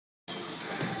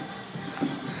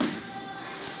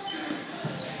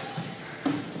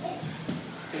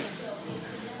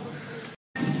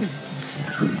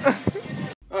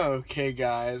Okay,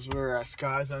 guys, we're at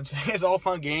Sky Zone. It's all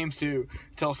fun games too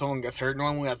until someone gets hurt.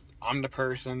 Normally, I'm the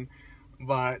person,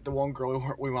 but the one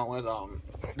girl we went with,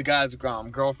 the guy's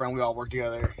girlfriend, we all worked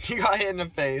together. She got hit in the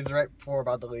face right before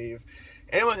about to leave.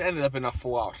 It ended up in a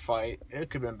full-out fight. It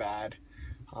could have been bad.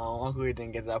 Luckily, it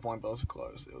didn't get to that point, but it was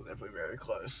close. It was definitely very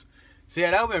close. So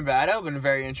yeah, that would have been bad. That would have been a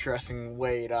very interesting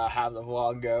way to have the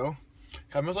vlog go.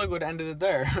 I most likely would have ended it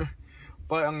there,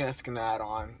 but I'm just gonna add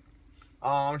on.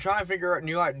 I'm trying to figure out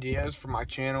new ideas for my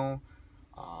channel.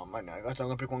 I know I got the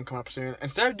Olympic one coming up soon.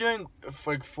 Instead of doing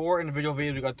like 4 individual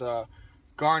videos, we got the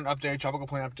garden update, tropical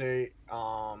plant update,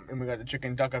 and we got the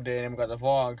chicken duck update, and we got the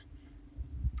vlog.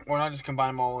 Why not just combine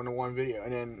them all into one video?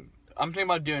 And then I'm thinking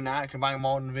about doing that, combining them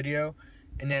all in a video,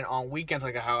 and then on weekends,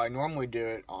 like how I normally do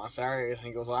it on Saturday, I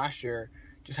think it was last year,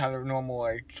 just have a normal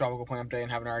like tropical plant update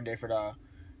and have another day for the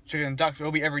chicken and ducks.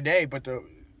 It'll be every day, but the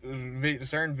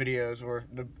certain videos or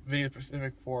the video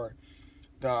specific for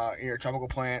the either tropical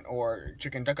plant or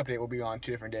chicken duck update will be on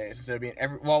 2 different days instead of being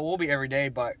we'll be every day,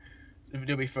 but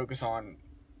they'll be focused on,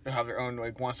 they'll have their own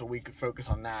like once a week focus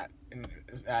on that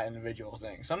individual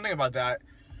thing. So I'm thinking about that.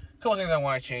 A couple things I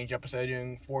want to change up instead of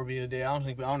doing 4 videos a day. I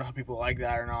don't know how people like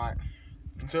that or not.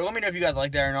 So let me know if you guys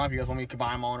like that or not. If you guys want me to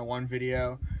combine them all into one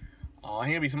video. I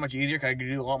think it'd be so much easier because I could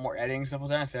do a lot more editing and stuff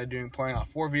like that instead of putting out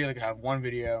 4 videos. I could have 1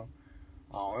 video.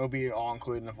 It'll be all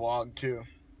included in the vlog too.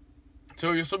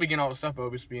 So you'll still be getting all the stuff, but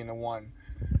it'll just be in the one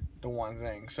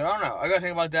thing. So I don't know. I gotta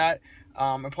think about that.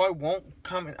 It probably won't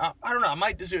come in. I don't know. I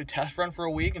might just do a test run for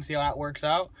a week and see how that works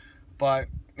out. But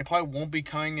it probably won't be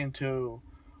coming into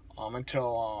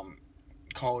until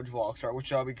college vlog start,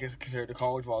 which I'll be considered a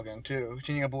college vlog again too.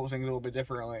 Changing up things a little bit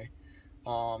differently.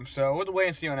 So we'll have to wait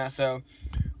and see on that. So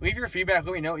leave your feedback.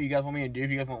 Let me know what you guys want me to do.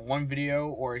 If you guys want 1 video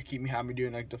or have me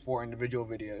doing like the 4 individual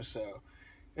videos. So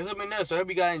just let me know. So I hope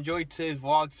you guys enjoyed today's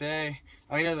vlog today.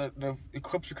 I know the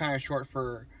clips are kind of short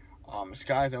for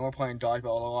Skies, and we're playing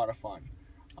dodgeball. A lot of fun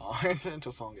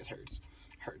until someone gets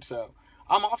hurt. So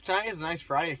I'm off tonight. It's a nice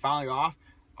Friday, finally off.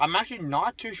 I'm actually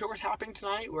not too sure what's happening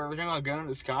tonight. We're thinking about going to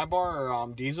the Sky Bar or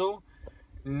Diesel.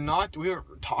 We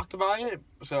haven't talked about it,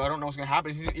 so I don't know what's gonna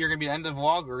happen. You're gonna be the end of the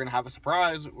vlog. We're gonna have a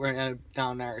surprise. We're gonna end up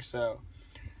down there. So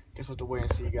guess we'll have to wait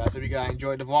and see you guys. Hope you guys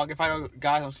enjoyed the vlog. If I don't,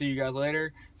 guys, I'll see you guys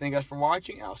later. Thank you guys for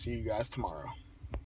watching. I'll see you guys tomorrow.